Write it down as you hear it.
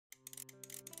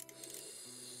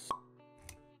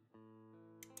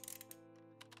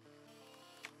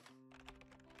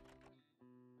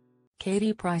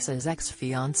Katie Price's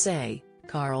ex-fiancé,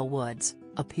 Carl Woods,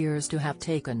 appears to have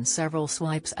taken several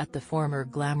swipes at the former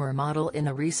glamour model in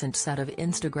a recent set of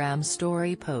Instagram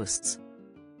story posts.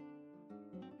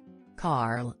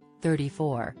 Carl,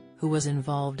 34, who was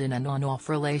involved in an on-off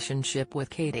relationship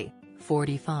with Katie,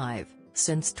 45,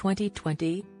 since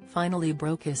 2020, finally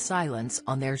broke his silence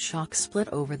on their shock split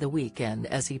over the weekend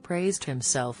as he praised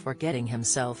himself for getting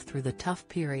himself through the tough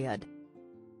period.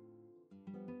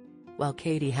 While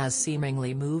Katie has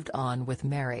seemingly moved on with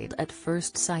Married at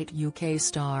First Sight UK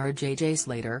star JJ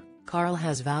Slater, Carl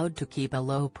has vowed to keep a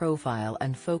low profile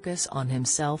and focus on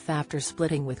himself after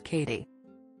splitting with Katie.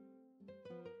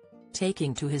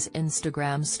 Taking to his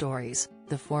Instagram stories,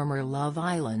 the former Love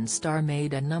Island star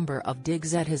made a number of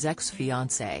digs at his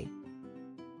ex-fiancée.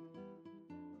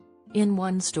 In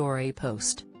one story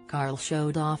post, Carl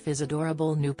showed off his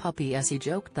adorable new puppy as he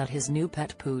joked that his new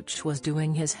pet pooch was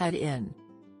doing his head in.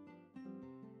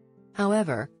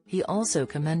 However, he also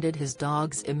commended his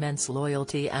dog's immense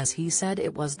loyalty as he said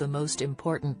it was the most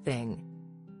important thing.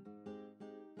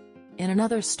 In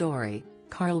another story,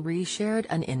 Carl reshared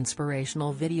an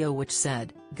inspirational video which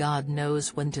said, "God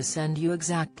knows when to send you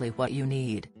exactly what you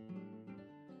need."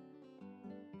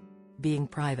 Being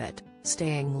private,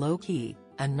 staying low-key,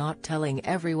 and not telling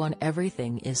everyone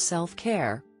everything is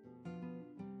self-care.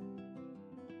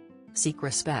 Seek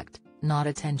respect, not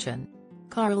attention.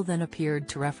 Carl then appeared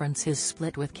to reference his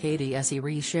split with Katie as he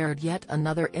reshared yet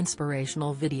another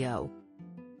inspirational video.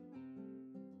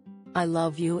 "I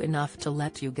love you enough to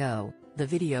let you go," the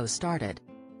video started.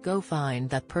 "Go find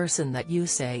that person that you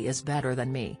say is better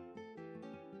than me.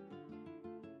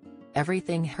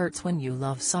 Everything hurts when you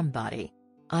love somebody.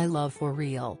 I love for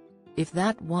real." If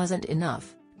that wasn't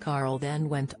enough, Carl then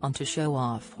went on to show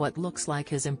off what looks like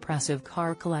his impressive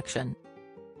car collection.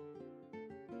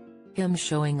 Him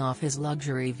showing off his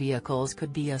luxury vehicles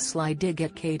could be a sly dig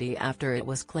at Katie after it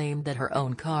was claimed that her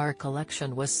own car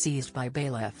collection was seized by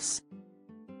bailiffs.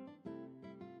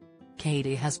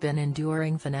 Katie has been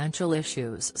enduring financial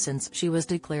issues since she was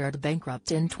declared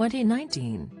bankrupt in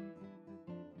 2019.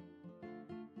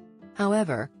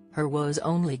 However, her woes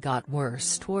only got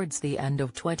worse towards the end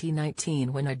of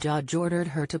 2019 when a judge ordered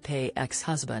her to pay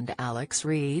ex-husband Alex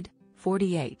Reid,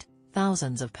 48,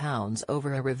 thousands of pounds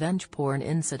over a revenge porn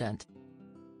incident.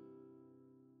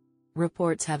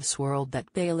 Reports have swirled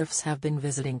that bailiffs have been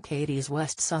visiting Katie's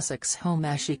West Sussex home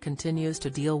as she continues to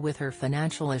deal with her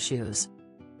financial issues.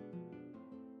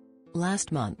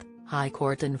 Last month, High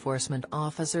Court enforcement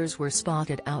officers were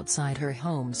spotted outside her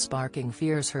home, sparking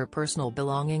fears her personal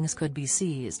belongings could be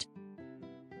seized.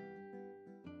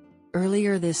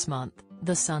 Earlier this month,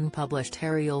 The Sun published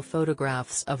aerial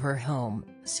photographs of her home,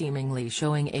 seemingly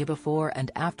showing a before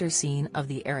and after scene of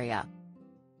the area.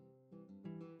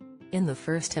 In the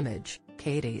first image,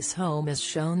 Katie's home is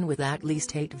shown with at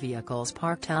least 8 vehicles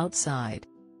parked outside.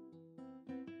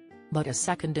 But a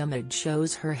second image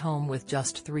shows her home with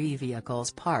just 3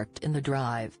 vehicles parked in the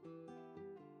drive.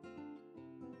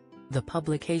 The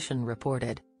publication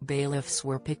reported, bailiffs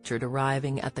were pictured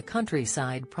arriving at the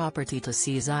countryside property to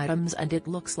seize items, and it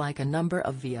looks like a number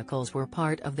of vehicles were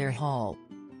part of their haul.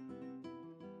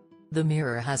 The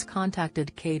Mirror has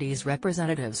contacted Katie's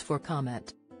representatives for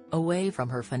comment. Away from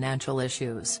her financial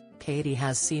issues, Katie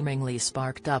has seemingly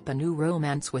sparked up a new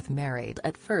romance with Married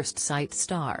at First Sight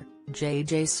star,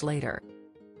 JJ Slater.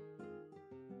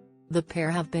 The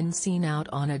pair have been seen out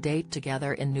on a date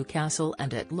together in Newcastle,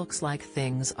 and it looks like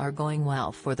things are going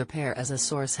well for the pair, as a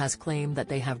source has claimed that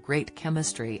they have great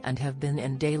chemistry and have been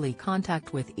in daily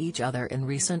contact with each other in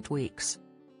recent weeks.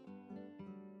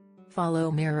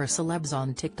 Follow Mirror celebs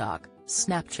on TikTok,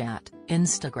 Snapchat,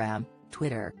 Instagram,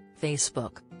 Twitter,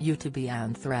 Facebook, YouTube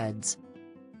and Threads.